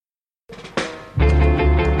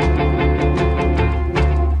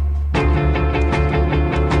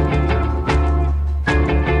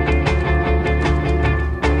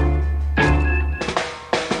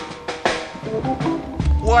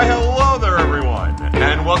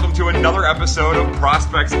another episode of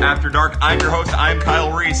Prospects After Dark. I'm your host, I'm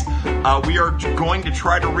Kyle Reese. We are going to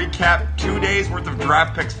try to recap 2 days worth of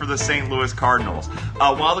draft picks for the St. Louis Cardinals.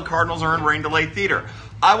 While the Cardinals are in rain delay theater,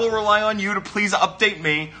 I will rely on you to please update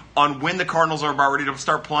me on when the Cardinals are about ready to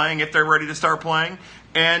start playing, if they're ready to start playing.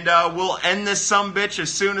 And we'll end this sumbitch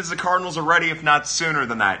as soon as the Cardinals are ready, if not sooner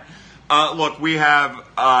than that. Look, we have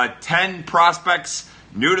 10 prospects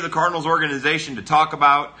new to the Cardinals organization to talk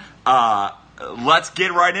about. Let's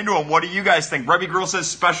get right into them. What do you guys think? Rebby Grill says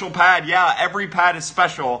special pad. Yeah, every pad is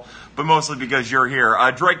special, but mostly because you're here.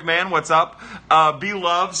 Drake Man, what's up? B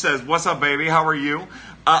Love says, what's up, baby? How are you?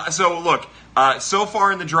 So look, so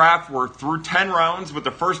far in the draft, we're through 10 rounds with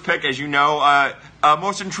the first pick, as you know,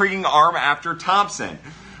 most intriguing arm after Thompson.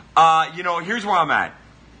 Here's where I'm at.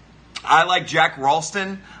 I like Jack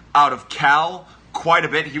Ralston out of Cal quite a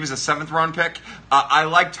bit. He was a 7th round pick. I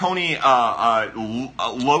like Tony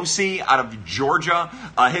Losi out of Georgia.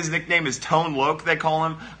 His nickname is Tone Loke, they call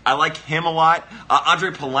him. I like him a lot.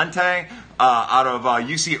 Andre Palente out of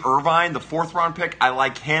UC Irvine, the 4th round pick. I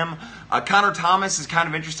like him. Connor Thomas is kind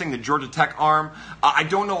of interesting, the Georgia Tech arm. I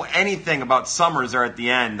don't know anything about Summers there at the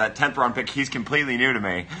end, that 10th round pick. He's completely new to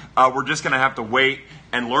me. We're just going to have to wait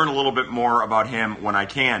and learn a little bit more about him when I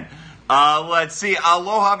can. Let's see.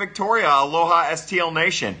 Aloha Victoria. Aloha STL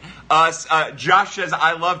Nation. Josh says,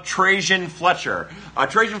 I love Trajan Fletcher.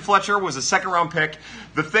 Trajan Fletcher was a 2nd round pick.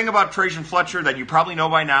 The thing about Trajan Fletcher that you probably know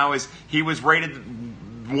by now is he was rated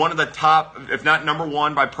one of the top, if not number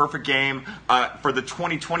one, by Perfect Game for the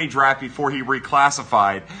 2020 draft before he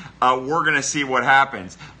reclassified. We're going to see what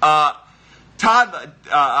happens. Todd,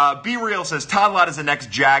 Be Real says, Todd Lott is the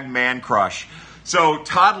next Jag man crush. So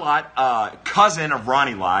Todd Lott, cousin of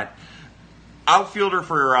Ronnie Lott, outfielder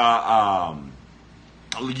for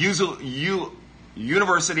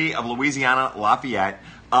University of Louisiana Lafayette.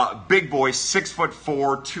 Big boy,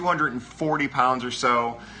 6'4", 240 pounds or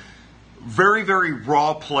so. Very, very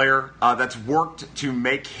raw player that's worked to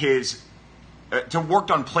make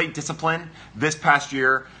worked on plate discipline this past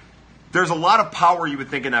year. There's a lot of power you would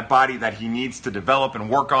think in that body that he needs to develop and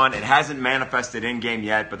work on. It hasn't manifested in game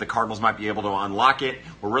yet, but the Cardinals might be able to unlock it.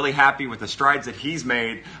 We're really happy with the strides that he's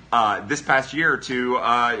made this past year to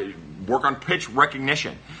work on pitch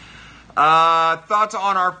recognition. Thoughts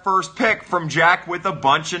on our first pick from Jack with a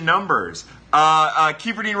bunch of numbers.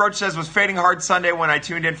 Kiefer Dean Roach says, was fading hard Sunday when I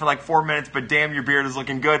tuned in for like 4 minutes, but damn, your beard is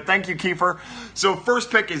looking good. Thank you, Kiefer. So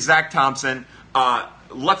first pick is Zach Thompson,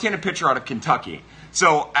 left-handed pitcher out of Kentucky.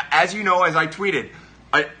 So, as you know, as I tweeted,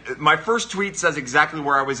 my first tweet says exactly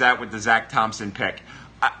where I was at with the Zach Thompson pick.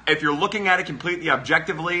 If you're looking at it completely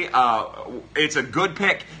objectively, it's a good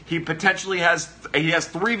pick. He potentially has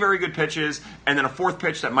 3 very good pitches and then a 4th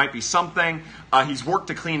pitch that might be something. He's worked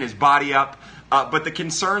to clean his body up. But the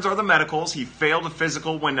concerns are the medicals. He failed a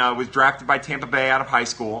physical when was drafted by Tampa Bay out of high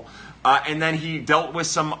school. And then he dealt with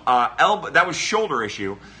some elbow. That was shoulder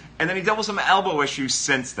issue. And then he dealt with some elbow issues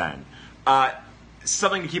since then.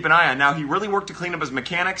 Something to keep an eye on. Now, he really worked to clean up his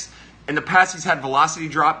mechanics. In the past, he's had velocity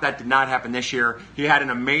drop. That did not happen this year. He had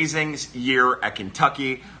an amazing year at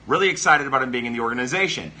Kentucky. Really excited about him being in the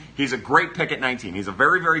organization. He's a great pick at 19. He's a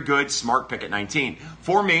very, very good, smart pick at 19.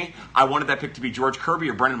 For me, I wanted that pick to be George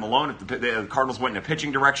Kirby or Brendan Malone if the Cardinals went in a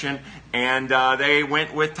pitching direction, and they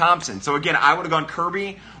went with Thompson. So, again, I would have gone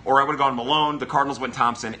Kirby or I would have gone Malone. The Cardinals went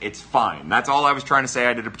Thompson. It's fine. That's all I was trying to say.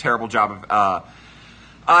 I did a terrible job of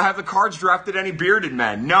have the Cards drafted any bearded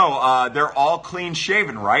men? No, they're all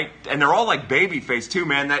clean-shaven, right? And they're all like baby-faced, too,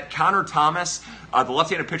 man. That Connor Thomas, the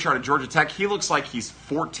left-handed pitcher out of Georgia Tech, he looks like he's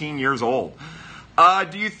 14 years old.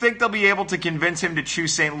 Do you think they'll be able to convince him to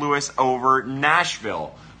choose St. Louis over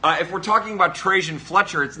Nashville? If we're talking about Trajan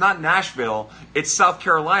Fletcher, it's not Nashville, it's South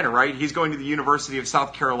Carolina, right? He's going to the University of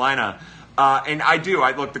South Carolina. And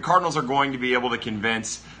look, the Cardinals are going to be able to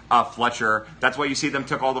convince Fletcher. That's why you see them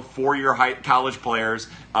took all the 4-year college players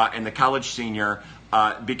and the college senior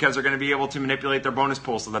because they're going to be able to manipulate their bonus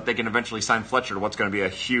pool so that they can eventually sign Fletcher to what's going to be a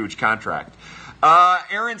huge contract.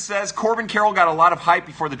 Aaron says, Corbin Carroll got a lot of hype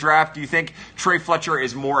before the draft. Do you think Trey Fletcher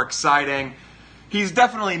is more exciting? He's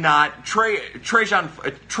definitely not. Trajan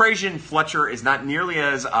Fletcher is not nearly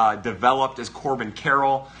as developed as Corbin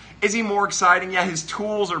Carroll. Is he more exciting? Yeah, his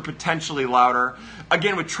tools are potentially louder.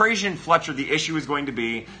 Again, with Trajan Fletcher, the issue is going to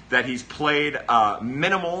be that he's played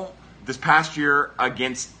minimal this past year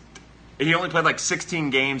he only played like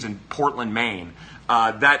 16 games in Portland, Maine.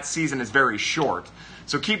 That season is very short.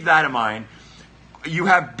 So keep that in mind. You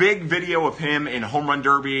have big video of him in home run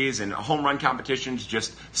derbies and home run competitions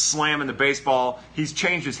just slamming the baseball. He's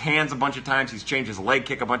changed his hands a bunch of times. He's changed his leg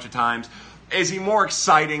kick a bunch of times. Is he more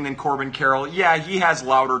exciting than Corbin Carroll? Yeah, he has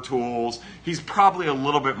louder tools. He's probably a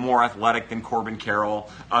little bit more athletic than Corbin Carroll.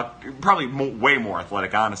 Probably way more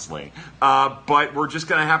athletic, honestly. But we're just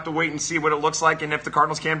going to have to wait and see what it looks like and if the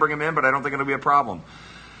Cardinals can bring him in, but I don't think it'll be a problem.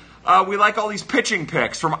 We like all these pitching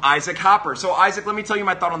picks from Isaac Hopper. So, Isaac, let me tell you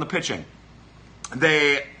my thought on the pitching.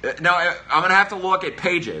 Now, I'm going to have to look at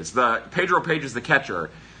Pages. Pedro Pages, the catcher.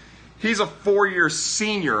 He's a 4-year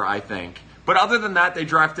senior, I think. But other than that, they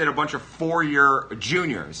drafted a bunch of 4-year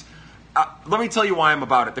juniors. Let me tell you why I'm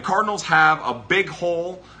about it. The Cardinals have a big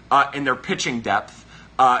hole in their pitching depth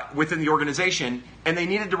within the organization, and they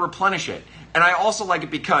needed to replenish it. And I also like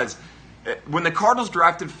it because when the Cardinals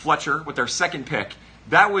drafted Fletcher with their second pick,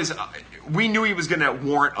 we knew he was going to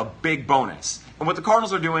warrant a big bonus. And what the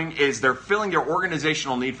Cardinals are doing is they're filling their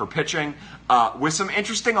organizational need for pitching with some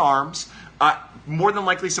interesting arms, more than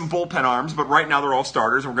likely some bullpen arms, but right now they're all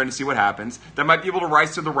starters, and we're going to see what happens. That might be able to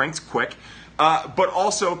rise to the ranks quick, but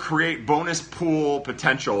also create bonus pool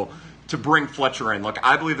potential to bring Fletcher in. Look,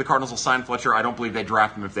 I believe the Cardinals will sign Fletcher. I don't believe they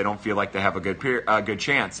draft him if they don't feel like they have a good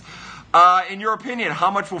chance. In your opinion, how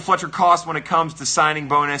much will Fletcher cost when it comes to signing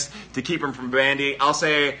bonus to keep him from Vandy? I'll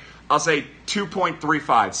say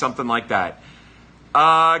 2.35, something like that.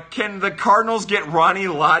 Can the Cardinals get Ronnie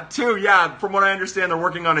Lott too? Yeah, from what I understand, they're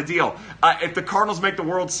working on a deal. If the Cardinals make the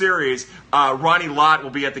World Series, Ronnie Lott will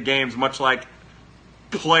be at the games, much like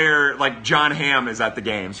John Hamm is at the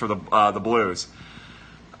games for the Blues.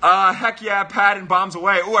 Heck yeah, Pat and Bombs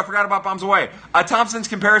Away. Ooh, I forgot about Bombs Away. Thompson's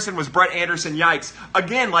comparison was Brett Anderson. Yikes.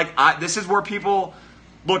 Again, this is where people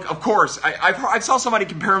look. Of course, I saw somebody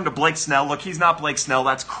compare him to Blake Snell. Look, he's not Blake Snell.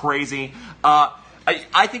 That's crazy.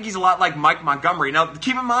 I think he's a lot like Mike Montgomery. Now,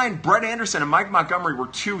 keep in mind, Brett Anderson and Mike Montgomery were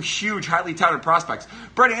two huge, highly touted prospects.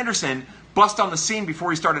 Brett Anderson bust on the scene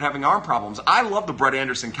before he started having arm problems. I love the Brett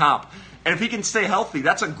Anderson comp. And if he can stay healthy,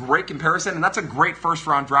 that's a great comparison, and that's a great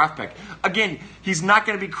first-round draft pick. Again, he's not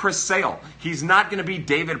going to be Chris Sale. He's not going to be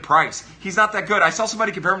David Price. He's not that good. I saw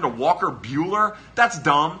somebody compare him to Walker Buehler. That's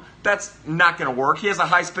dumb. That's not going to work. He has a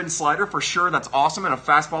high-spin slider for sure. That's awesome, and a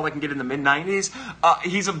fastball that can get in the mid-90s.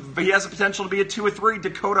 He has a potential to be a 2 or 3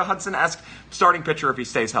 Dakota Hudson-esque starting pitcher if he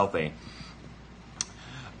stays healthy.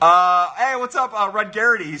 Hey, what's up, Red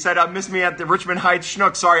Garrity? He said, missed me at the Richmond Heights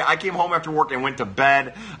Schnook. Sorry, I came home after work and went to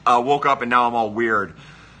bed, woke up, and now I'm all weird.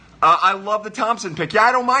 I love the Thompson pick. Yeah,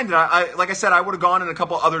 I don't mind it. Like I said, I would have gone in a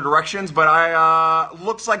couple other directions, but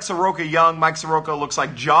looks like Soroka Young. Mike Soroka looks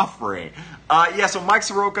like Joffrey. So Mike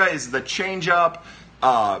Soroka is the changeup,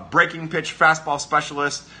 breaking pitch fastball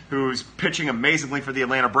specialist who's pitching amazingly for the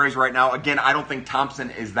Atlanta Braves right now. Again, I don't think Thompson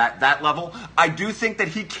is that level. I do think that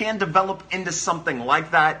he can develop into something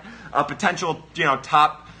like that, a potential,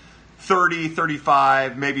 top 30,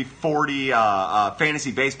 35, maybe 40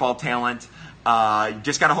 fantasy baseball talent.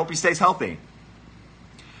 Just got to hope he stays healthy.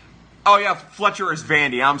 Oh, yeah, Fletcher is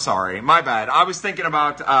Vandy. I'm sorry. My bad. I was thinking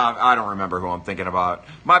about, I don't remember who I'm thinking about.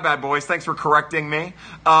 My bad, boys. Thanks for correcting me.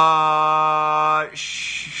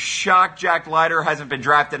 Shock Jack Leiter hasn't been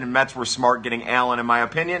drafted, and Mets were smart getting Allen, in my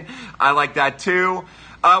opinion. I like that, too.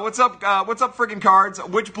 What's up, friggin' Cards?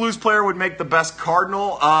 Which Blues player would make the best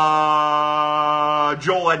Cardinal?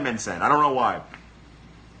 Joel Edmondson. I don't know why.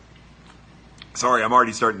 Sorry, I'm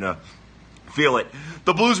already starting to feel it.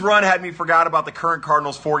 The Blues run had me forgot about the current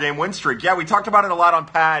Cardinals 4-game win streak. Yeah, we talked about it a lot on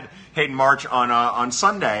Pad, Hayden March, on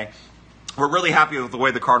Sunday. We're really happy with the way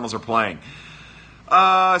the Cardinals are playing.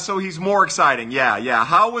 So he's more exciting. Yeah.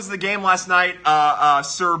 How was the game last night,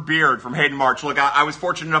 Sir Beard from Hayden March? Look, I was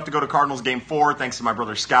fortunate enough to go to Cardinals Game 4 thanks to my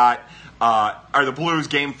brother Scott. Or the Blues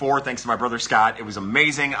Game 4 thanks to my brother Scott. It was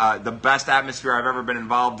amazing. The best atmosphere I've ever been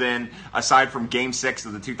involved in, aside from Game 6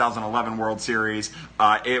 of the 2011 World Series.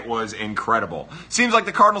 It was incredible. Seems like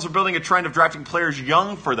the Cardinals are building a trend of drafting players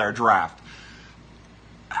young for their draft.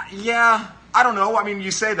 Yeah, I don't know. I mean,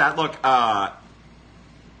 you say that. Look,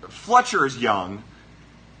 Fletcher is young.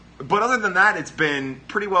 But other than that, it's been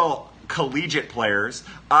pretty well collegiate players.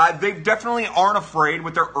 They definitely aren't afraid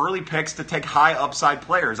with their early picks to take high upside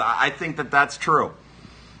players. I think that's true.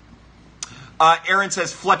 Aaron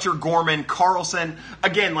says Fletcher, Gorman, Carlson.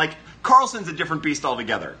 Again, Carlson's a different beast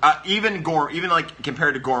altogether. Even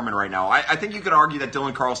compared to Gorman right now. I think you could argue that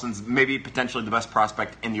Dylan Carlson's maybe potentially the best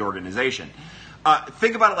prospect in the organization.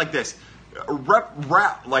 Think about it like this.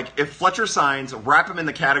 If Fletcher signs, wrap him in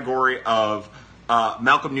the category of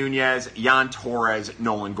Malcolm Nunez, Jan Torres,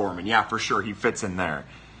 Nolan Gorman. Yeah, for sure, he fits in there.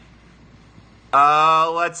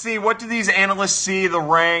 Let's see. What do these analysts see the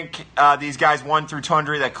rank? These guys 1 through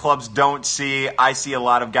 200 that clubs don't see. I see a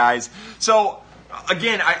lot of guys. So,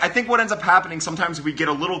 again, I think what ends up happening sometimes we get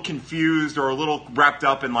a little confused or a little wrapped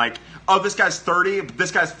up in oh, this guy's 30, but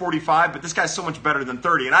this guy's 45, but this guy's so much better than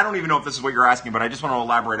 30. And I don't even know if this is what you're asking, but I just want to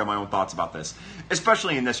elaborate on my own thoughts about this,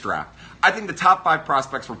 especially in this draft. I think the top 5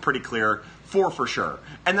 prospects were pretty clear, 4 for sure.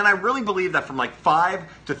 And then I really believe that from like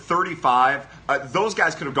 5 to 35, those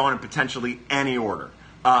guys could have gone in potentially any order.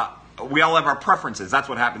 We all have our preferences. That's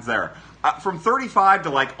what happens there. From 35 to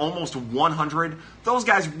like almost 100, those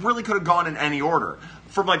guys really could have gone in any order.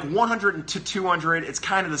 From like 100 to 200, it's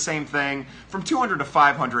kind of the same thing. From 200 to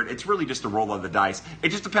 500, it's really just a roll of the dice. It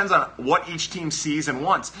just depends on what each team sees and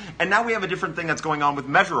wants. And now we have a different thing that's going on with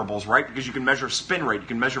measurables, right? Because you can measure spin rate, you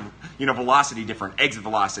can measure, velocity different, exit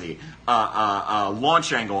velocity,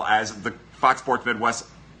 launch angle, as the Fox Sports Midwest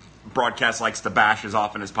broadcast likes to bash as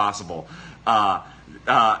often as possible.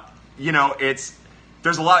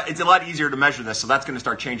 It's a lot easier to measure this, so that's going to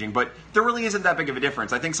start changing. But there really isn't that big of a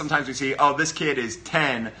difference. I think sometimes we see, oh, this kid is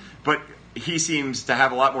 10, but he seems to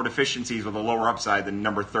have a lot more deficiencies with a lower upside than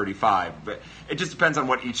number 35. But it just depends on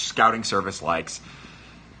what each scouting service likes.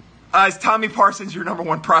 Is Tommy Parsons your number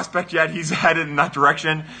 1 prospect yet? He's headed in that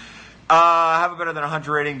direction. Have a better than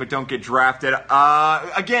 100 rating, but don't get drafted.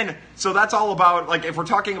 Again, so that's all about, like, if we're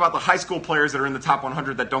talking about the high school players that are in the top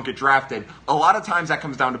 100 that don't get drafted, a lot of times that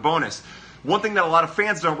comes down to bonus. One thing that a lot of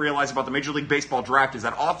fans don't realize about the Major League Baseball draft is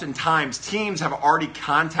that oftentimes teams have already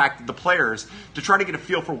contacted the players to try to get a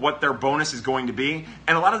feel for what their bonus is going to be.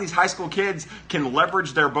 And a lot of these high school kids can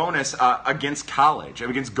leverage their bonus against college,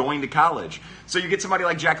 against going to college. So you get somebody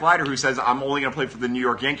like Jack Leiter who says, I'm only going to play for the New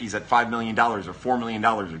York Yankees at $5 million or $4 million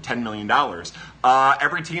or $10 million.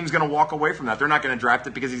 Every team's going to walk away from that. They're not going to draft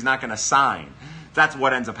it because he's not going to sign. That's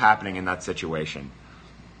what ends up happening in that situation.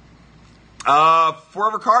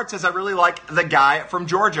 Forever Card says, I really like the guy from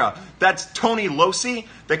Georgia. That's Tony Losi.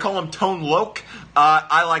 They call him Tone Loke.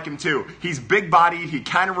 I like him too. He's big-bodied. He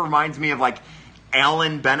kind of reminds me of like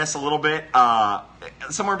Alan Bennis a little bit.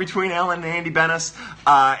 Somewhere between Alan and Andy Bennis.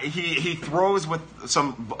 He throws with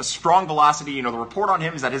some strong velocity. The report on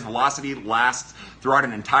him is that his velocity lasts throughout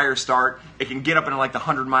an entire start. It can get up into like the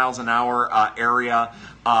 100 miles an hour area.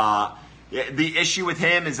 The issue with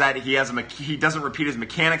him is that he doesn't repeat his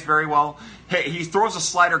mechanics very well. He throws a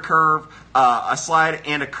slider curve, a slide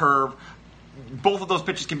and a curve. Both of those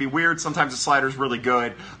pitches can be weird. Sometimes the slider's really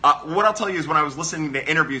good. What I'll tell you is when I was listening to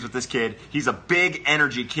interviews with this kid, he's a big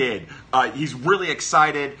energy kid. He's really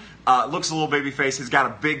excited, looks a little baby face. He's got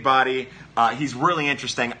a big body. He's really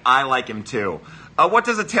interesting. I like him too. What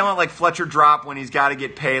does a talent like Fletcher drop when he's got to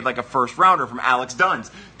get paid like a first rounder, from Alex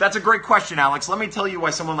Duns? That's a great question, Alex. Let me tell you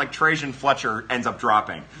why someone like Trajan Fletcher ends up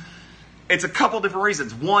dropping. It's a couple different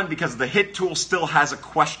reasons. One, because the hit tool still has a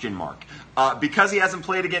question mark. Because he hasn't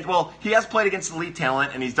played against, he has played against elite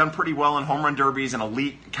talent, and he's done pretty well in home run derbies and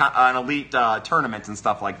elite tournaments and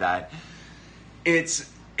stuff like that. It's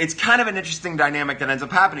kind of an interesting dynamic that ends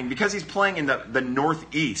up happening. Because he's playing in the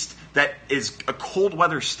Northeast, that is a cold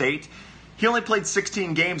weather state. He only played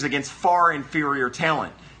 16 games against far inferior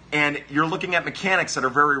talent. And you're looking at mechanics that are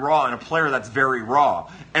very raw and a player that's very raw.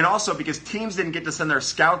 And also because teams didn't get to send their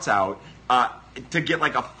scouts out to get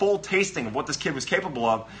like a full tasting of what this kid was capable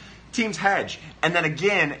of, teams hedge. And then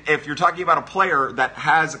again, if you're talking about a player that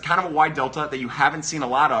has kind of a wide delta that you haven't seen a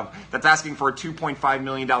lot of, that's asking for a $2.5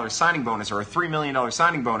 million signing bonus or a $3 million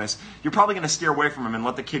signing bonus, you're probably going to steer away from him and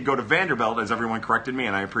let the kid go to Vanderbilt, as everyone corrected me,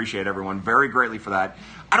 and I appreciate everyone very greatly for that.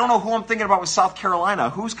 I don't know who I'm thinking about with South Carolina.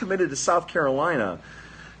 Who's committed to South Carolina?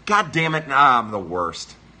 God damn it, I'm the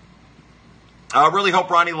worst. I really hope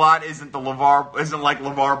Ronnie Lott isn't like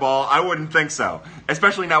LeVar Ball. I wouldn't think so,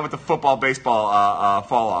 especially now with the football, baseball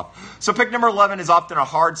fall off. So pick number 11 is often a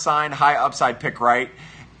hard sign, high upside pick, right?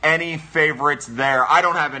 Any favorites there? I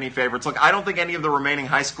don't have any favorites. Look, I don't think any of the remaining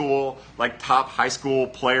top high school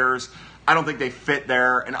players, I don't think they fit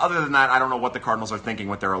there. And other than that, I don't know what the Cardinals are thinking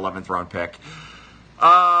with their 11th round pick.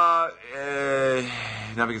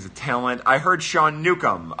 Not because of talent. I heard Sean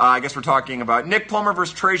Newcomb. I guess we're talking about Nick Plummer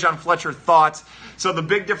versus Trajan Fletcher. Thoughts? So the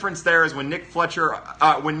big difference there is when Nick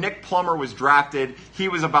Plummer was drafted, he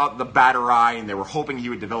was about the batter eye, and they were hoping he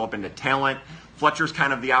would develop into talent. Fletcher's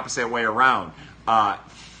kind of the opposite way around. Not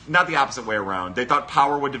the opposite way around. They thought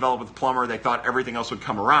power would develop with Plummer. They thought everything else would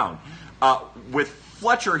come around. With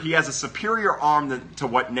Fletcher, he has a superior arm to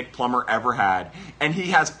what Nick Plummer ever had, and he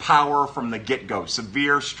has power from the get-go.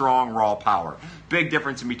 Severe, strong, raw power. Big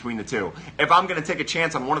difference in between the two. If I'm going to take a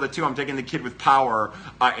chance on one of the two, I'm taking the kid with power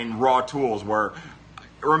and raw tools, where,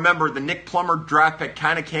 remember, the Nick Plummer draft pick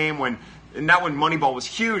kind of came not when Moneyball was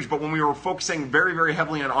huge, but when we were focusing very, very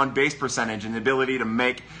heavily on base percentage and the ability to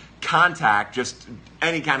make contact, just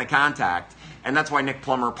any kind of contact. And that's why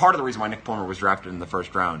part of the reason why Nick Plummer was drafted in the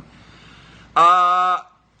first round.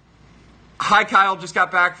 Hi, Kyle. Just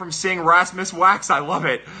got back from seeing Rasmus Wax. I love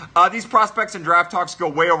it. These prospects and draft talks go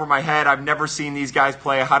way over my head. I've never seen these guys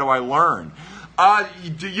play. How do I learn?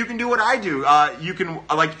 You can do what I do. You can,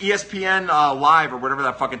 like ESPN Live or whatever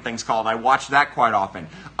that fucking thing's called. I watch that quite often.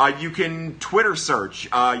 You can Twitter search.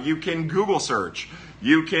 You can Google search.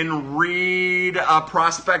 You can read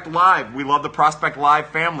Prospect Live. We love the Prospect Live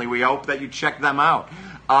family. We hope that you check them out.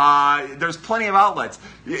 There's plenty of outlets.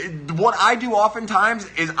 What I do oftentimes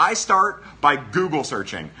is I start by Google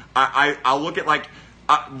searching. I'll look at like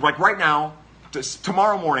right now,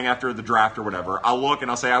 tomorrow morning after the draft or whatever, I'll look and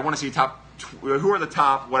I'll say I want to see who are the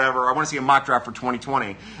top, whatever. I want to see a mock draft for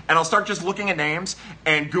 2020. And I'll start just looking at names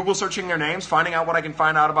and Google searching their names, finding out what I can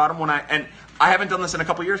find out about them. And I haven't done this in a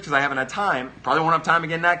couple years because I haven't had time. Probably won't have time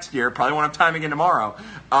again next year. Probably won't have time again tomorrow.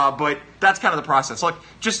 But that's kind of the process. Look,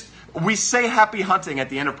 we say happy hunting at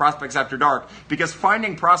the end of Prospects After Dark because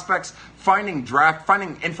finding prospects, finding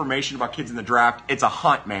information about kids in the draft, it's a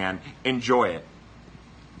hunt, man. Enjoy it.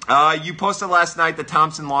 You posted last night that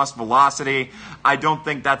Thompson lost velocity. I don't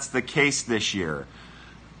think that's the case this year.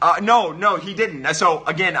 No, he didn't. So,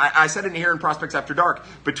 again, I said it here in Prospects After Dark.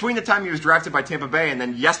 Between the time he was drafted by Tampa Bay and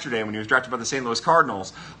then yesterday when he was drafted by the St. Louis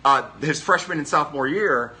Cardinals, his freshman and sophomore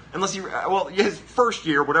year, his first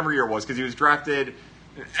year, whatever year it was, because he was drafted,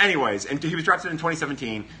 anyways, and he was drafted in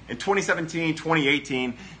 2017. In 2017,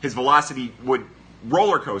 2018, his velocity would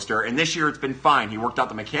roller coaster, and this year it's been fine. He worked out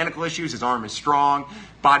the mechanical issues. His arm is strong.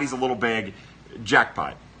 Body's a little big.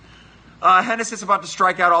 Jackpot. Hennis is about to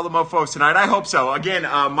strike out all the mofos tonight. I hope so. Again,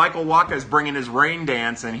 Michael Wacha is bringing his rain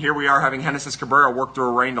dance, and here we are having Genesis Cabrera work through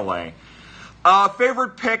a rain delay.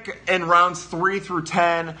 Favorite pick in rounds 3 through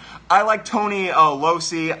 10. I like Tony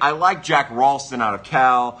Losi. I like Jack Ralston out of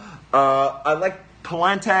Cal. I like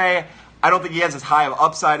Palente. I don't think he has as high of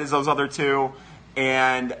upside as those other two.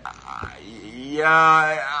 And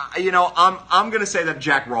I'm going to say that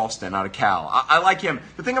Jack Ralston out of Cal. I like him.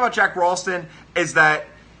 The thing about Jack Ralston is that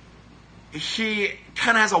he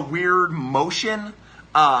kind of has a weird motion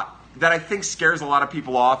that I think scares a lot of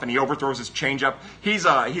people off, and he overthrows his changeup. He's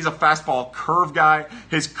a fastball curve guy.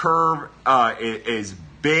 His curve is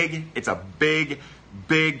big. It's a big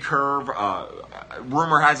curve.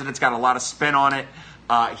 Rumor has it it's got a lot of spin on it.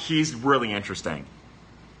 He's really interesting.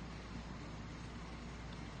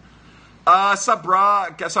 Sup,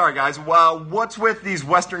 brah? Sorry, guys. Well, what's with these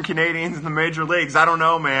Western Canadians in the major leagues? I don't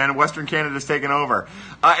know, man. Western Canada's taken over.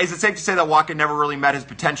 Is it safe to say that Wacha never really met his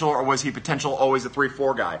potential, or was he potential always a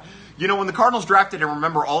 3-4 guy? You know, when the Cardinals drafted him,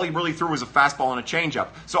 remember, all he really threw was a fastball and a changeup.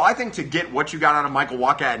 So I think to get what you got out of Michael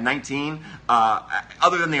Wacha at 19,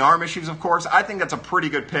 other than the arm issues, of course, I think that's a pretty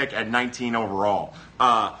good pick at 19 overall.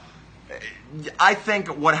 I think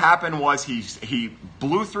what happened was he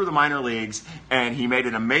blew through the minor leagues and he made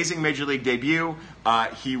an amazing major league debut.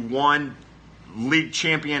 He won league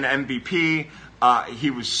champion MVP. He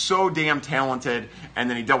was so damn talented, and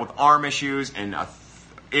then he dealt with arm issues and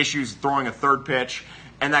issues throwing a third pitch,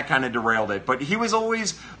 and that kind of derailed it. But he was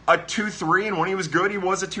always a 2-3, and when he was good, he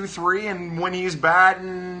was a 2-3, and when he's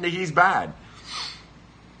bad, he's bad.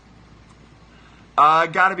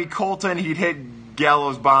 Got to be Colton. He'd hit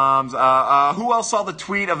Gallows bombs. Who else saw the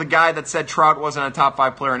tweet of the guy that said Trout wasn't a top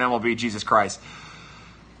 5 player in MLB? Jesus Christ.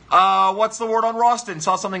 What's the word on Ralston?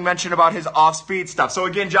 Saw something mentioned about his off-speed stuff. So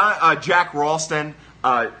again, Jack Ralston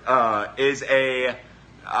is a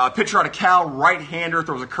pitcher out of Cal, right-hander,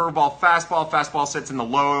 throws a curveball, fastball. Fastball sits in the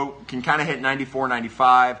low, can kind of hit 94,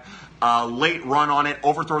 95. Late run on it,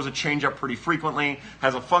 overthrows a changeup pretty frequently,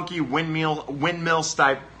 has a funky windmill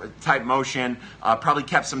type motion, probably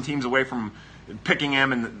kept some teams away from picking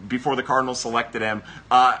him and before the Cardinals selected him.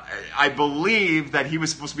 I believe that he was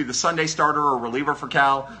supposed to be the Sunday starter or reliever for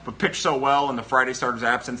Cal, but pitched so well in the Friday starter's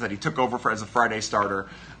absence that he took over as a Friday starter.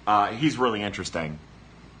 He's really interesting.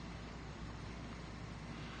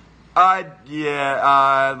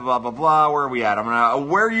 Blah, blah, blah. Where are we at?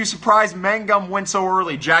 Where are you surprised Mangum went so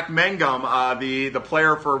early? Jack Mangum, the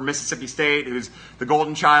player for Mississippi State, who's the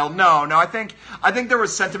golden child. No, I think there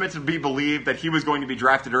was sentiment to be believed that he was going to be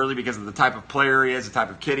drafted early because of the type of player he is, the type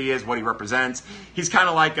of kid he is, what he represents. He's kind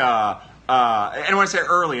of like, and when I say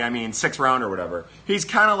early, I mean 6th round or whatever. He's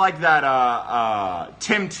kind of like that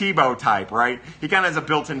Tim Tebow type, right? He kind of has a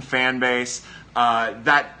built-in fan base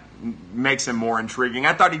that makes him more intriguing.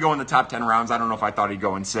 I thought he'd go in the top 10 rounds. I don't know if I thought he'd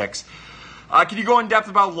go in 6. Can you go in depth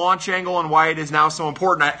about launch angle and why it is now so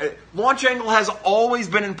important? Launch angle has always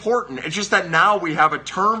been important. It's just that now we have a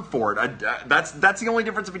term for it. That's the only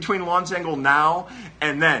difference between launch angle now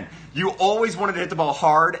and then. You always wanted to hit the ball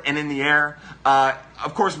hard and in the air.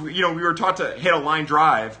 Of course, we were taught to hit a line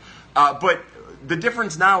drive, but the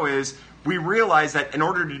difference now is we realize that in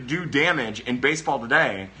order to do damage in baseball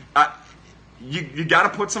today, you got to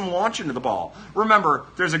put some launch into the ball. Remember,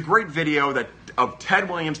 there's a great video of Ted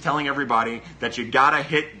Williams telling everybody that you got to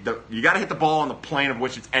hit the ball on the plane of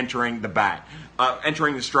which it's entering the bat,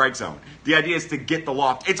 entering the strike zone. The idea is to get the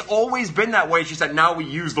loft. It's always been that way. She said now we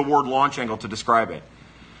use the word launch angle to describe it.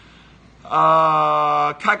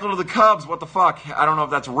 Keuchel to the Cubs. What the fuck? I don't know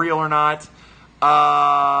if that's real or not.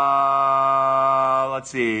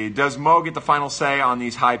 Let's see. Does Mo get the final say on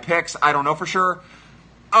these high picks? I don't know for sure.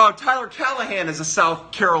 Oh, Tyler Callahan is a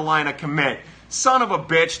South Carolina commit. Son of a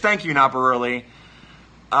bitch. Thank you, Naparelli.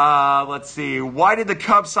 Let's see. Why did the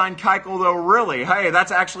Cubs sign Keuchel, though? Really? Hey,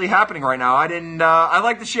 that's actually happening right now. I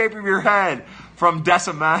like the shape of your head from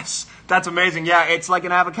Decimus. That's amazing. Yeah, it's like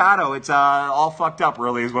an avocado. It's all fucked up,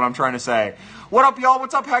 really, is what I'm trying to say. What up, y'all?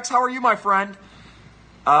 What's up, Hex? How are you, my friend?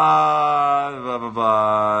 All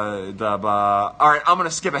right, I'm going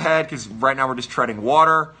to skip ahead because right now we're just treading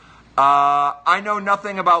water. I know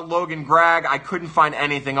nothing about Logan Gregg. I couldn't find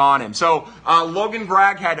anything on him. So Logan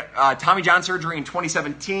Gregg had Tommy John surgery in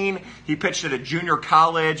 2017. He pitched at a junior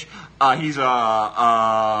college. He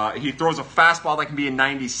throws a fastball that can be in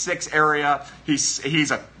 96 area.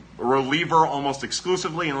 He's a reliever almost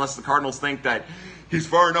exclusively, unless the Cardinals think that he's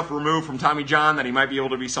far enough removed from Tommy John that he might be able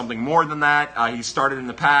to be something more than that. He started in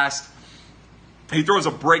the past. He throws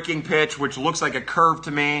a breaking pitch, which looks like a curve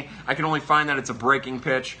to me. I can only find that it's a breaking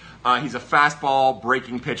pitch. He's a fastball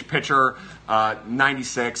breaking pitch pitcher,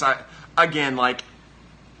 96.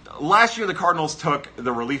 Last year the Cardinals took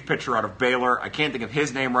the relief pitcher out of Baylor. I can't think of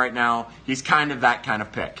his name right now. He's kind of that kind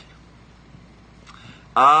of pick.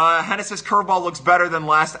 Hennessy's curveball looks better than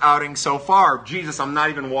last outing so far. Jesus, I'm not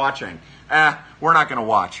even watching. We're not going to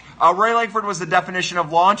watch. Ray Langford was the definition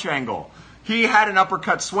of launch angle. He had an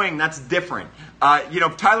uppercut swing. That's different.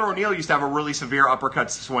 Tyler O'Neill used to have a really severe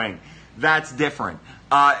uppercut swing. That's different.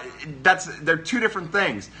 They're two different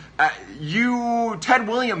things. Ted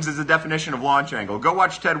Williams is the definition of launch angle. Go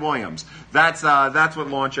watch Ted Williams. That's what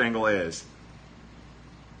launch angle is.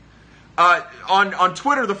 On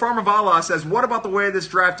Twitter, the Farmer Vala says, what about the way this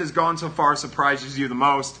draft has gone so far surprises you the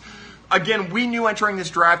most? Again, we knew entering this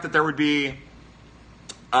draft that there would be,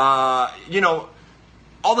 all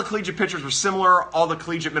the collegiate pitchers were similar. All the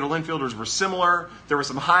collegiate middle infielders were similar. There was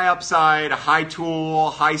some high upside, high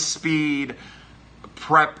tool, high speed,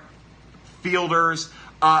 prep fielders.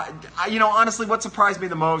 Honestly, what surprised me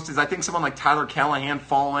the most is I think someone like Tyler Callahan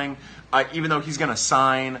falling, even though he's going to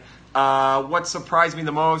sign. What surprised me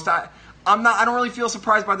the most, I don't really feel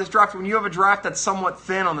surprised by this draft. When you have a draft that's somewhat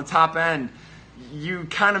thin on the top end, you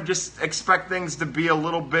kind of just expect things to be a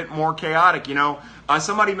little bit more chaotic,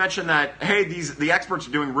 Somebody mentioned that, hey, the experts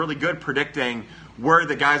are doing really good predicting where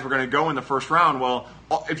the guys were going to go in the first round. Well,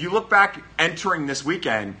 if you look back entering this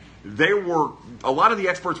weekend, a lot of the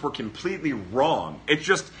experts were completely wrong. It's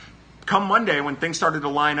just come Monday when things started to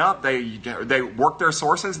line up, they worked their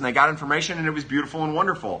sources and they got information and it was beautiful and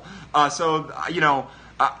wonderful.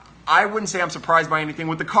 I wouldn't say I'm surprised by anything.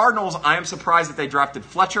 With the Cardinals, I am surprised that they drafted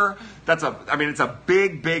Fletcher. It's a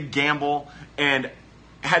big, big gamble. And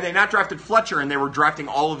had they not drafted Fletcher and they were drafting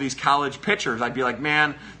all of these college pitchers, I'd be like,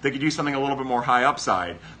 man, they could use something a little bit more high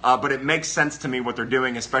upside. But it makes sense to me what they're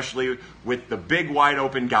doing, especially with the big, wide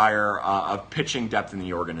open gyre of pitching depth in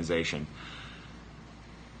the organization.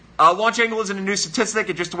 Launch angle isn't a new statistic.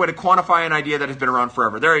 It's just a way to quantify an idea that has been around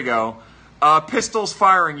forever. There you go. Pistols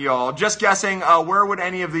firing, y'all. Just guessing, where would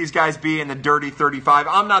any of these guys be in the dirty 35?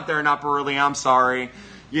 I'm not there, not really. I'm sorry.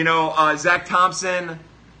 Zach Thompson.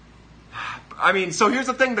 So here's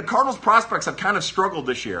the thing. The Cardinals prospects have kind of struggled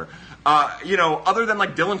this year. Other than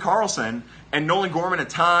like Dylan Carlson and Nolan Gorman at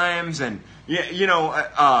times and, Brady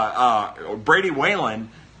Whalen,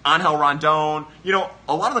 Angel Rondon,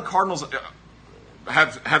 a lot of the Cardinals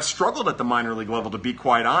have struggled at the minor league level, to be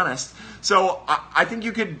quite honest. So I think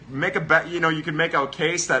you could make a bet. You could make a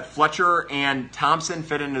case that Fletcher and Thompson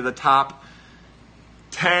fit into the top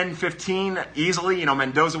 10, 15 easily.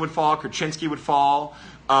 Mendoza would fall, Krasinski would fall.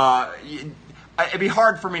 It'd be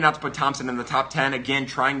hard for me not to put Thompson in the top 10. Again,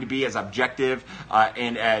 trying to be as objective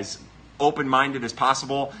and as open-minded as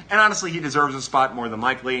possible. And honestly, he deserves a spot more than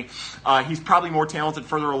likely. He's probably more talented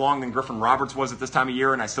further along than Griffin Roberts was at this time of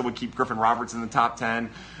year, and I still would keep Griffin Roberts in the top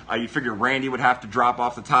 10. You figure Randy would have to drop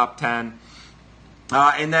off the top 10.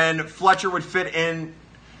 And then Fletcher would fit in,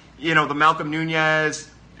 the Malcolm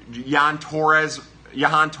Nunez, Johan Torres,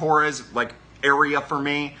 area for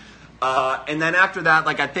me. And then after that,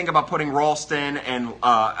 I think about putting Ralston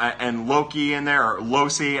and Loki in there, or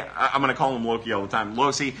Losi. I'm going to call him Loki all the time.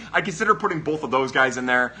 Losi. I consider putting both of those guys in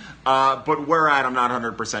there, but where at, I'm not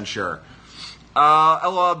 100% sure.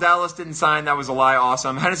 LOL, Dallas didn't sign. That was a lie.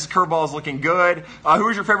 Awesome. Hennessy's curveball is looking good. Who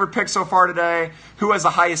is your favorite pick so far today? Who has the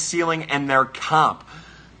highest ceiling and their comp?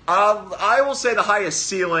 I will say the highest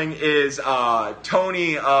ceiling is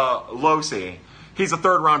Tony Losi. He's a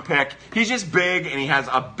third-round pick. He's just big, and he has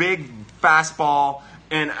a big fastball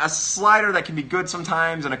and a slider that can be good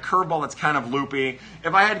sometimes and a curveball that's kind of loopy.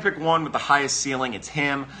 If I had to pick one with the highest ceiling, it's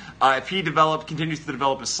him. If he continues to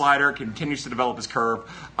develop his slider, continues to develop his curve,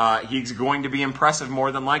 he's going to be impressive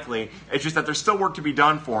more than likely. It's just that there's still work to be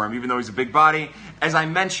done for him, even though he's a big body. As I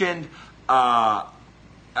mentioned,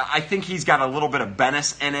 I think he's got a little bit of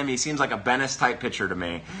Bennis in him. He seems like a Bennis-type pitcher to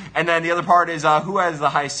me. And then the other part is who has the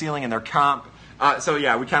highest ceiling in their comp. So,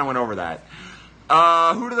 yeah, we kind of went over that.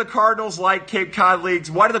 Who do the Cardinals like Cape Cod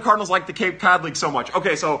leagues? Why do the Cardinals like the Cape Cod League so much?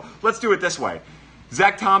 Okay, so let's do it this way.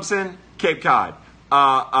 Zach Thompson, Cape Cod.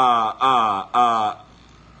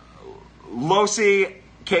 Losi,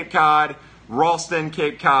 Cape Cod. Ralston,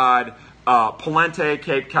 Cape Cod. Palente,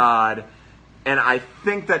 Cape Cod. And I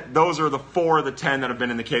think that those are the 4 of the 10 that have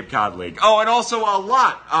been in the Cape Cod League. Oh, and also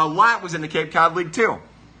Lott. Lott was in the Cape Cod League too.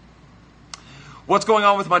 What's going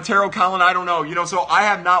on with Montero, Colin? I don't know. So I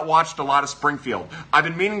have not watched a lot of Springfield. I've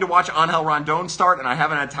been meaning to watch Angel Rondon start, and I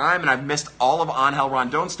haven't had time, and I've missed all of Angel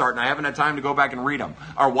Rondon start, and I haven't had time to go back and read them,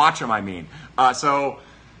 or watch them, I mean. So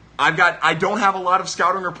I don't have a lot of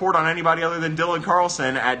scouting report on anybody other than Dylan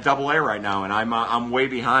Carlson at AA right now, and I'm way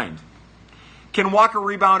behind. Can Walker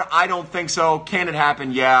rebound? I don't think so. Can it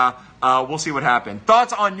happen? Yeah. We'll see what happens.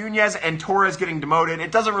 Thoughts on Nunez and Torres getting demoted?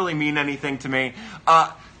 It doesn't really mean anything to me.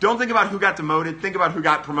 Don't think about who got demoted. Think about who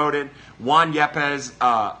got promoted. Juan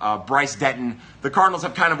Yepes, Bryce Denton. The Cardinals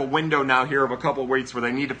have kind of a window now here of a couple of weeks where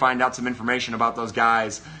they need to find out some information about those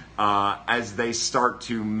guys as they start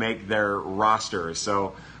to make their rosters.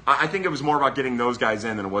 So I think it was more about getting those guys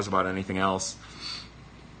in than it was about anything else.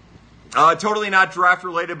 Totally not draft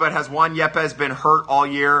related, but has Juan Yepes been hurt all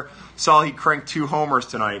year? Saw he cranked 2 homers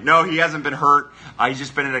tonight. No, he hasn't been hurt. He's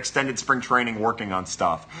just been in extended spring training working on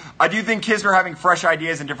stuff. Do you think Kisner having fresh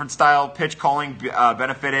ideas and different style pitch calling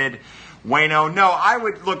benefited Waino? No, I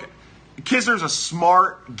would look. Kisner's a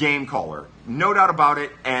smart game caller, no doubt about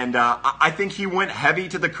it, and I think he went heavy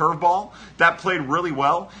to the curveball. That played really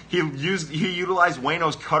well. He utilized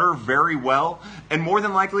Waino's cutter very well, and more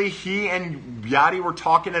than likely, he and Yadi were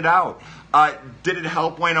talking it out. Did it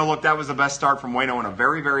help Waino? Look, that was the best start from Waino in a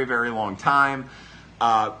very, very, very long time,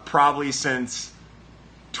 probably since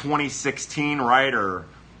 2016, right, or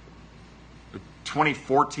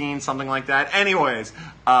 2014, something like that. Anyways,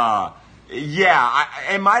 yeah,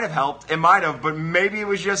 it might have helped. It might have, but maybe it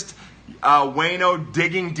was just Waino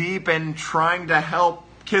digging deep and trying to help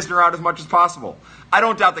Kisner out as much as possible. I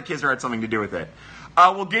don't doubt that Kisner had something to do with it.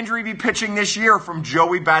 Will Gendry be pitching this year from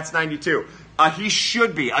Joey Bats 92? He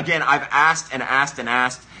should be. Again, I've asked and asked and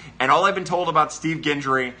asked, and all I've been told about Steve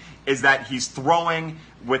Gendry is that he's throwing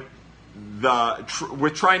with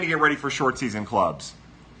trying to get ready for short season clubs.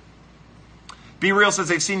 Be Real says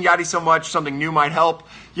they've seen Yadi so much, something new might help.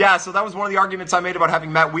 Yeah, so that was one of the arguments I made about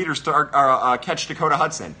having Matt Wieters catch Dakota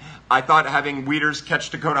Hudson. I thought having Wieters catch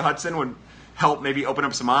Dakota Hudson would help maybe open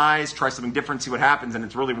up some eyes, try something different, see what happens, and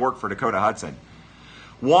it's really worked for Dakota Hudson.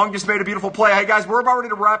 Wong just made a beautiful play. Hey, guys, we're about ready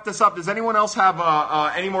to wrap this up. Does anyone else have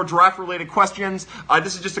any more draft-related questions?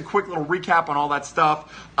 This is just a quick little recap on all that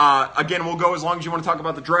stuff. Again, we'll go as long as you want to talk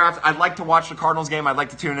about the draft. I'd like to watch the Cardinals game. I'd like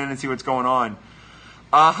to tune in and see what's going on.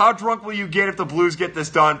 How drunk will you get if the Blues get this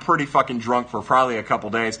done? Pretty fucking drunk for probably a couple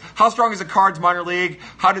days. How strong is the Cards minor league?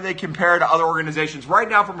 How do they compare to other organizations? Right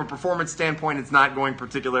now, from a performance standpoint, it's not going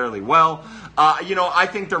particularly well. I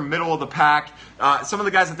think they're middle of the pack. Some of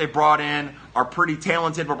the guys that they brought in are pretty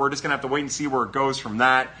talented, but we're just going to have to wait and see where it goes from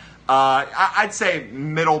that. I'd say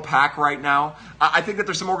middle pack right now. I think that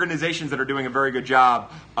there's some organizations that are doing a very good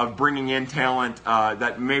job of bringing in talent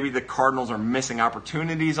that maybe the Cardinals are missing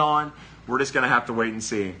opportunities on. We're just going to have to wait and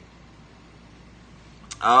see.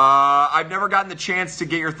 I've never gotten the chance to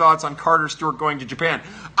get your thoughts on Carter Stewart going to Japan.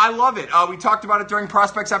 I love it. We talked about it during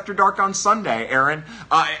Prospects After Dark on Sunday, Aaron.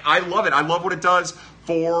 I love it. I love what it does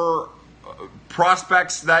for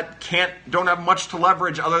prospects that don't have much to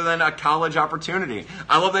leverage other than a college opportunity.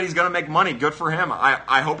 I love that he's going to make money. Good for him.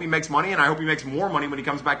 I hope he makes money, and I hope he makes more money when he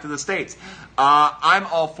comes back to the States. I'm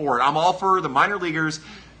all for it. I'm all for the minor leaguers,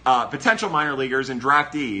 potential minor leaguers and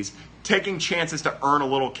draftees taking chances to earn a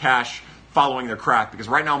little cash following their craft, because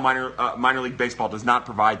right now minor league baseball does not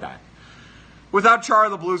provide that. Without Chara,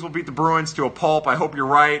 the Blues will beat the Bruins to a pulp. I hope you're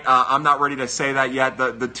right. I'm not ready to say that yet.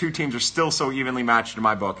 The two teams are still so evenly matched in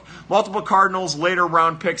my book. Multiple Cardinals later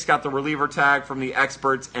round picks got the reliever tag from the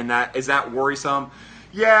experts, and is that worrisome?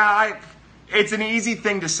 Yeah, it's an easy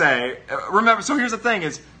thing to say. Remember, so here's the thing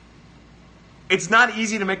is, it's not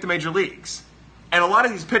easy to make the major leagues. And a lot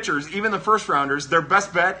of these pitchers, even the first rounders, their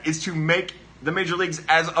best bet is to make the major leagues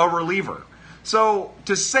as a reliever. So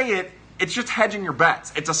to say it, it's just hedging your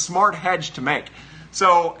bets. It's a smart hedge to make.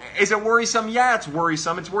 So is it worrisome? Yeah, it's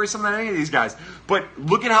worrisome. It's worrisome than any of these guys. But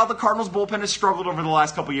look at how the Cardinals bullpen has struggled over the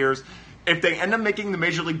last couple years. If they end up making the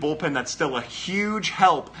major league bullpen, that's still a huge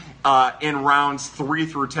help in rounds 3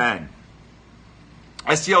 through 10.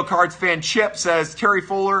 STL Cards fan Chip says, Terry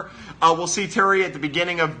Fuller, we'll see Terry at the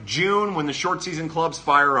beginning of June when the short season clubs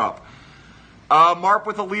fire up. Marp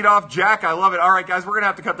with a leadoff jack. I love it. All right, guys, we're going to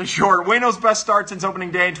have to cut this short. Waino's best start since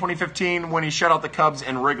opening day in 2015 when he shut out the Cubs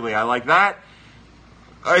in Wrigley. I like that.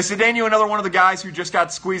 Cedeno, another one of the guys who just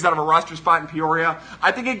got squeezed out of a roster spot in Peoria.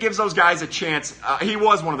 I think it gives those guys a chance. He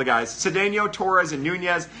was one of the guys. Cedeno, Torres, and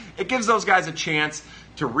Nunez. It gives those guys a chance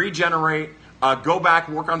to regenerate, go back,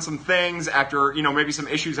 work on some things after maybe some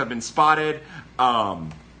issues have been spotted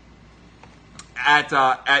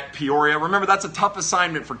at Peoria. Remember, that's a tough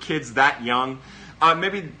assignment for kids that young.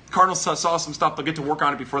 Maybe Cardinals saw some stuff. They'll get to work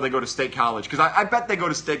on it before they go to State College. Because I bet they go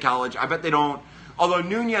to State College. I bet they don't. Although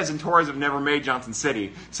Nunez and Torres have never made Johnson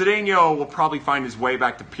City, Cedeno will probably find his way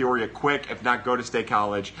back to Peoria quick, if not go to State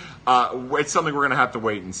College. It's something we're going to have to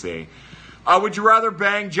wait and see. Would you rather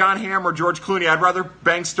bang John Hamm or George Clooney? I'd rather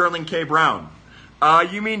bang Sterling K. Brown.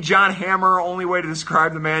 You mean John Hammer, only way to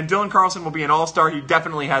describe the man. Dylan Carlson will be an all-star. He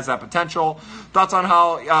definitely has that potential. Thoughts on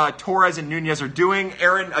how Torres and Nunez are doing?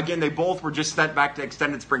 Aaron, again, they both were just sent back to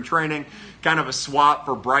extended spring training. Kind of a swap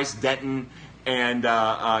for Bryce Denton and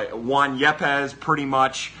Juan Yepes, pretty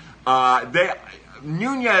much.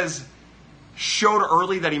 Nunez showed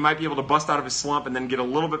early that he might be able to bust out of his slump and then get a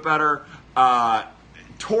little bit better.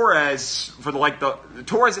 Torres,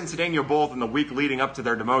 Torres and Cedeno both in the week leading up to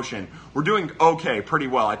their demotion were doing okay, pretty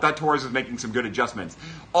well. I thought Torres was making some good adjustments.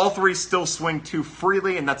 All three still swing too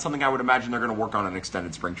freely, and that's something I would imagine they're going to work on in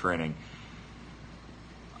extended spring training.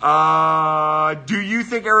 Do you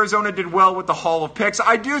think Arizona did well with the haul of picks?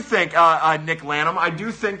 I do think, Nick Lanham, I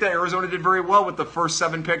do think that Arizona did very well with the first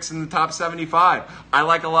 7 picks in the top 75. I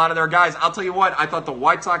like a lot of their guys. I'll tell you what, I thought the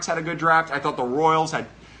White Sox had a good draft. I thought the Royals had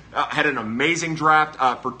an amazing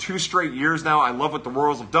draft for 2 straight years now. I love what the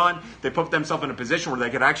Royals have done. They put themselves in a position where they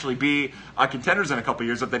could actually be contenders in a couple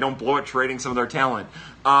years if they don't blow it trading some of their talent.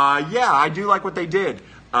 Yeah, I do like what they did.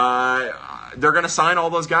 They're going to sign all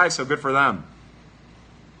those guys, so good for them.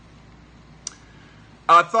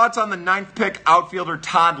 Thoughts on the 9th pick outfielder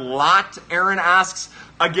Todd Lott? Aaron asks.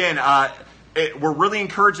 Again, we're really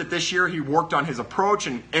encouraged that this year he worked on his approach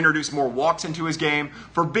and introduced more walks into his game.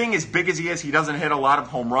 For being as big as he is, he doesn't hit a lot of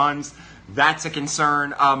home runs. That's a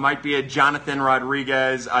concern. Might be a Johnny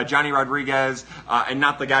Rodriguez, and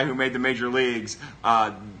not the guy who made the major leagues.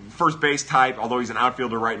 First base type, although he's an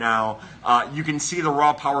outfielder right now. You can see the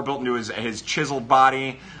raw power built into his chiseled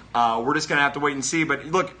body. We're just going to have to wait and see. But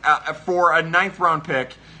look, for a 9th round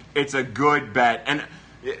pick, it's a good bet. And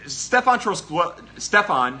Stefan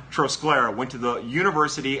Trosclera went to the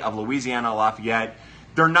University of Louisiana Lafayette.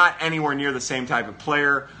 They're not anywhere near the same type of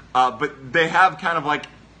player, but they have kind of like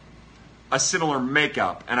a similar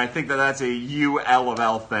makeup. And I think that that's a UL of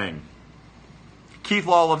L thing. Keith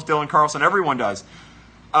Law loves Dylan Carlson. Everyone does.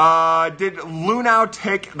 Did Luhnow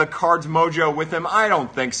take the Cards mojo with him? I don't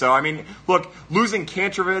think so. I mean, look, losing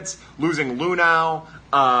Kantrovitz, losing Luhnow,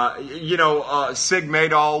 Sig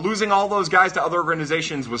Maydal, losing all those guys to other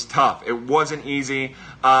organizations was tough. It wasn't easy.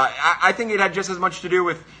 I think it had just as much to do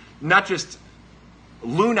with not just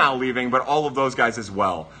Luhnow leaving, but all of those guys as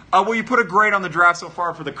well. Will you put a grade on the draft so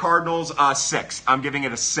far for the Cardinals? 6. I'm giving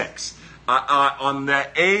it a 6. On the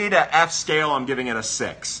A to F scale, I'm giving it a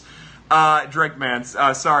 6. Drake, man,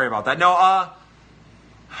 sorry about that. No,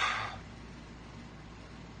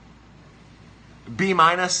 B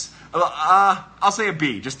minus. I'll say a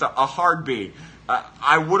B, just a hard B.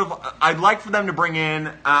 I'd like for them to bring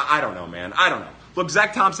in. I don't know, man. I don't know. Look,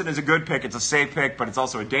 Zach Thompson is a good pick. It's a safe pick, but it's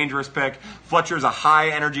also a dangerous pick. Fletcher is a high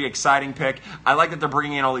energy, exciting pick. I like that they're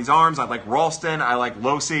bringing in all these arms. I like Ralston. I like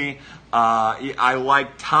Losi. I like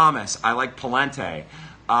Thomas. I like Palente.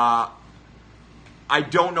 I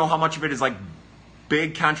don't know how much of it is like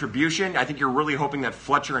big contribution. I think you're really hoping that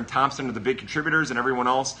Fletcher and Thompson are the big contributors and everyone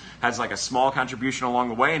else has like a small contribution along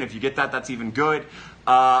the way. And if you get that, that's even good.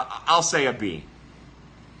 I'll say a B.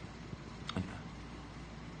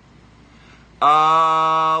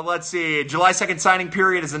 Let's see. July 2nd signing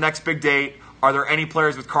period is the next big date. Are there any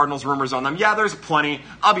players with Cardinals rumors on them? Yeah, there's plenty.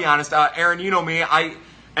 I'll be honest. Aaron, you know me.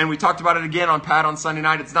 And we talked about it again on Pat on Sunday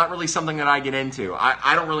night. It's not really something that I get into.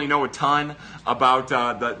 I don't really know a ton about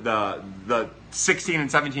the 16 and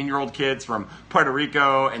 17-year-old kids from Puerto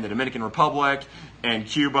Rico and the Dominican Republic and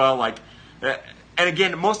Cuba. And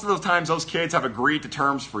again, most of those times those kids have agreed to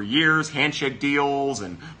terms for years, handshake deals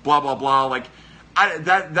and blah, blah, blah.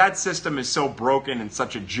 That system is so broken and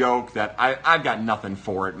such a joke that I've got nothing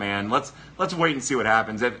for it, man. Let's wait and see what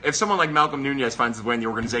happens. If someone like Malcolm Nunez finds his way in the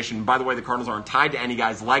organization, and by the way, the Cardinals aren't tied to any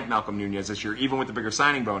guys like Malcolm Nunez this year, even with the bigger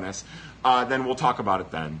signing bonus, then we'll talk about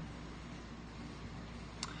it then.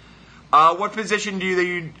 What position do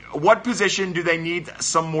they need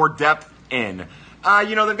some more depth in?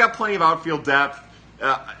 They've got plenty of outfield depth.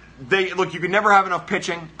 You can never have enough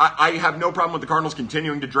pitching. I have no problem with the Cardinals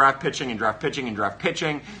continuing to draft pitching and draft pitching and draft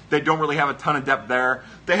pitching. They don't really have a ton of depth there.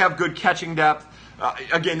 They have good catching depth.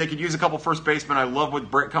 Again, they could use a couple first basemen. I love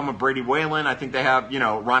what come with Brady Whalen. I think they have,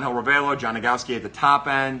 Rangel Ravelo, John Nogowski at the top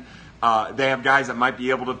end. They have guys that might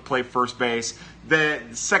be able to play first base. The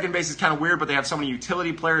second base is kind of weird, but they have so many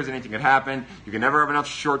utility players, anything could happen. You can never have enough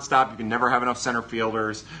shortstop. You can never have enough center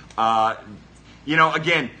fielders.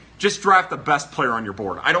 Again, just draft the best player on your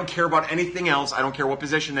board. I don't care about anything else. I don't care what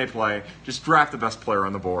position they play. Just draft the best player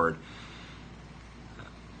on the board.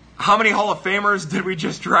 How many Hall of Famers did we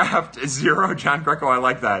just draft? 0. John Greco, I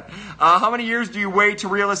like that. How many years do you wait to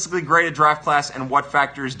realistically grade a draft class, and what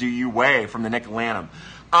factors do you weigh? From the Nick Lanham.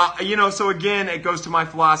 So again, it goes to my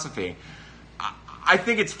philosophy. I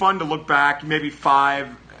think it's fun to look back, maybe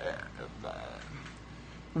 5.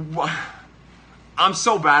 I'm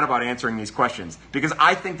so bad about answering these questions because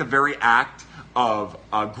I think the very act of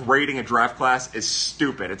grading a draft class is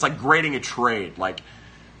stupid. It's like grading a trade.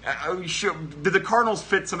 Did the Cardinals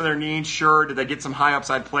fit some of their needs? Sure. Did they get some high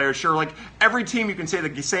upside players? Sure. Every team you can say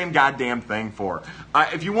the same goddamn thing for.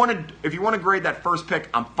 If you want to grade that first pick,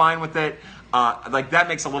 I'm fine with it. That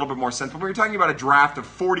makes a little bit more sense. But when you're talking about a draft of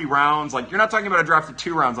 40 rounds, you're not talking about a draft of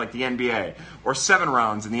 2 rounds like the NBA or 7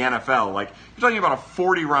 rounds in the NFL. You're talking about a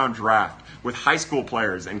 40-round draft with high school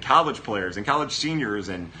players and college seniors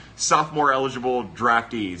and sophomore eligible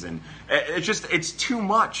draftees. And it's too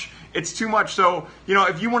much. It's too much. So,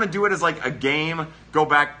 if you want to do it as a game, go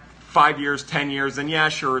back 5 years, 10 years, then yeah,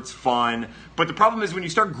 sure, it's fun. But the problem is when you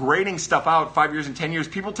start grading stuff out 5 years and 10 years,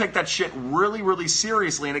 people take that shit really, really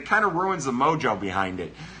seriously, and it kind of ruins the mojo behind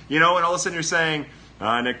it. And all of a sudden you're saying,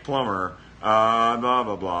 Nick Plummer, blah,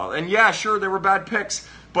 blah, blah. And yeah, sure, they were bad picks.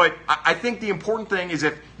 But I think the important thing is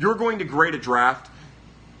if you're going to grade a draft,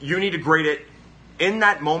 you need to grade it in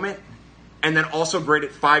that moment and then also grade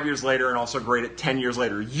it 5 years later and also grade it 10 years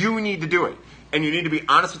later. You need to do it. And you need to be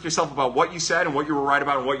honest with yourself about what you said and what you were right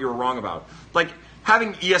about and what you were wrong about.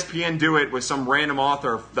 Having ESPN do it with some random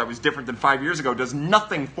author that was different than 5 years ago does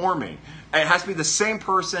nothing for me. It has to be the same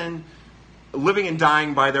person living and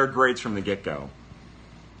dying by their grades from the get-go.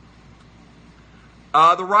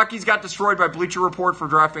 The Rockies got destroyed by Bleacher Report for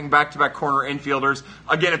drafting back-to-back corner infielders.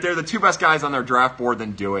 Again, if they're the 2 best guys on their draft board,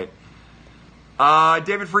 then do it.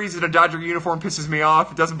 David Freese in a Dodger uniform pisses me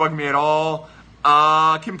off. It doesn't bug me at all.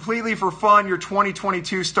 Completely for fun, your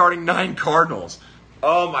 2022 starting 9 Cardinals.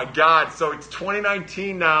 Oh my God! So it's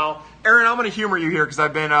 2019 now. Aaron, I'm going to humor you here because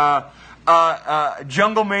I've been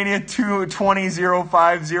Jungle Mania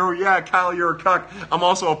 220050. Yeah, Kyle, you're a cuck. I'm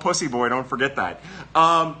also a pussy boy. Don't forget that.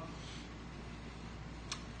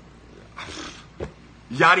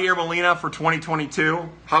 Yadier Molina for 2022.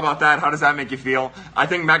 How about that? How does that make you feel? I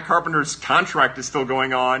think Matt Carpenter's contract is still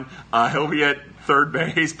going on. He'll be at third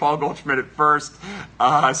base. Paul Goldschmidt at first.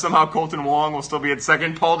 Somehow Colton Wong will still be at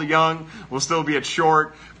second. Paul DeYoung will still be at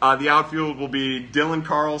short. The outfield will be Dylan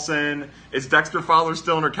Carlson. Is Dexter Fowler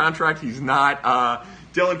still under contract? He's not.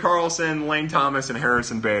 Dylan Carlson, Lane Thomas, and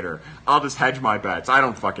Harrison Bader. I'll just hedge my bets. I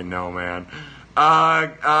don't fucking know, man.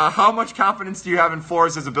 How much confidence do you have in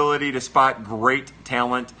Flores' ability to spot great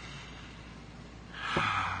talent?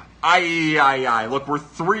 Look, we're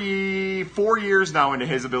 4 years now into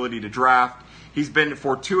his ability to draft. He's been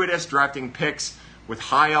fortuitous drafting picks with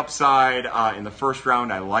high upside in the first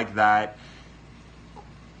round. I like that.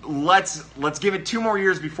 Let's give it 2 more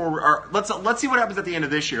years before let's see what happens at the end of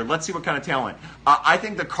this year. Let's see what kind of talent. I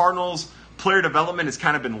think the Cardinals' player development has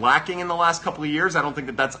kind of been lacking in the last couple of years. I don't think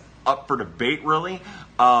that that's up for debate, really.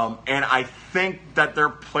 And I think that their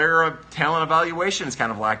player talent evaluation has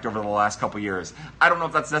kind of lacked over the last couple of years. I don't know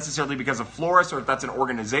if that's necessarily because of Flores or if that's an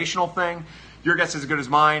organizational thing. Your guess is as good as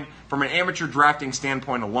mine. From an amateur drafting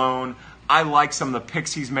standpoint alone, I like some of the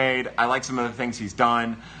picks he's made. I like some of the things he's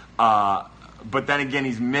done. But then again,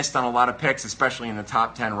 he's missed on a lot of picks, especially in the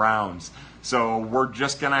top 10 rounds. So we're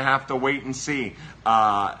just going to have to wait and see.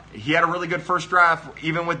 He had a really good first draft,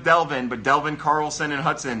 even with Delvin, but Delvin, Carlson, and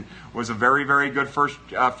Hudson was a very, very good first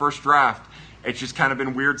draft. It's just kind of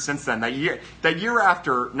been weird since then. That year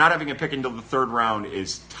after, not having a pick until the third round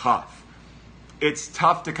is tough. It's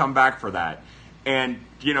tough to come back for that. And,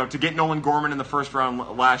 to get Nolan Gorman in the first round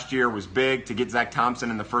last year was big. To get Zach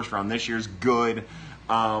Thompson in the first round this year is good.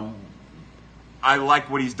 I like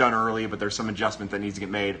what he's done early, but there's some adjustment that needs to get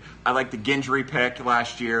made. I like the Gendry pick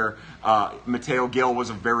last year. Mateo Gil was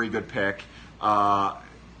a very good pick. I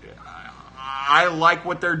like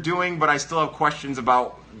what they're doing, but I still have questions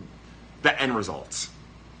about the end results.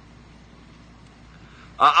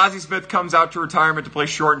 Ozzie Smith comes out to retirement to play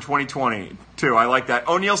short in 2022. I like that.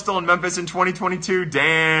 O'Neal still in Memphis in 2022.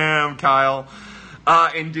 Damn, Kyle.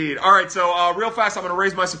 Indeed. All right, so real fast, I'm going to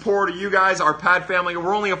raise my support to you guys, our Pad family.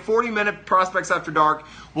 We're only a 40-minute Prospects After Dark.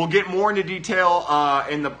 We'll get more into detail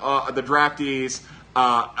in the draftees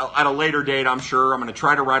at a later date, I'm sure. I'm going to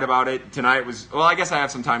try to write about it. Tonight I guess I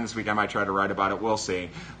have some time this week. I might try to write about it. We'll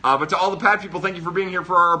see. But to all the Pad people, thank you for being here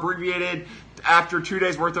for our abbreviated, after 2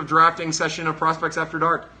 days worth of drafting session of Prospects After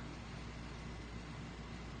Dark.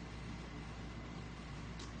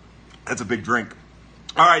 That's a big drink.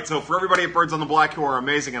 All right, so for everybody at Birds on the Black who are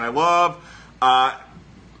amazing, and I love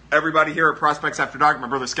everybody here at Prospects After Dark, my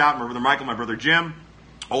brother Scott, my brother Michael, my brother Jim,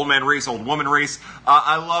 old man Reese, old woman Reese,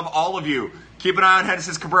 I love all of you. Keep an eye on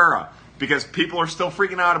Genesis Cabrera, because people are still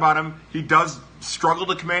freaking out about him. He does struggle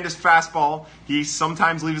to command his fastball. He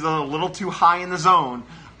sometimes leaves it a little too high in the zone,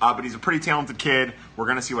 but he's a pretty talented kid. We're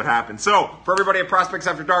going to see what happens. So, for everybody at Prospects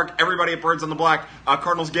After Dark, everybody at Birds on the Black,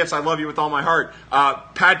 Cardinals Gifts, I love you with all my heart.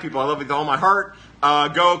 Pad people, I love you with all my heart.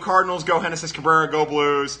 Go Cardinals, go Genesis Cabrera, go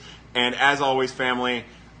Blues. And as always, family,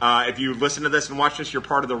 if you listen to this and watch this, you're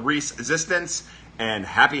part of the Reese Resistance, and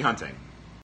happy hunting.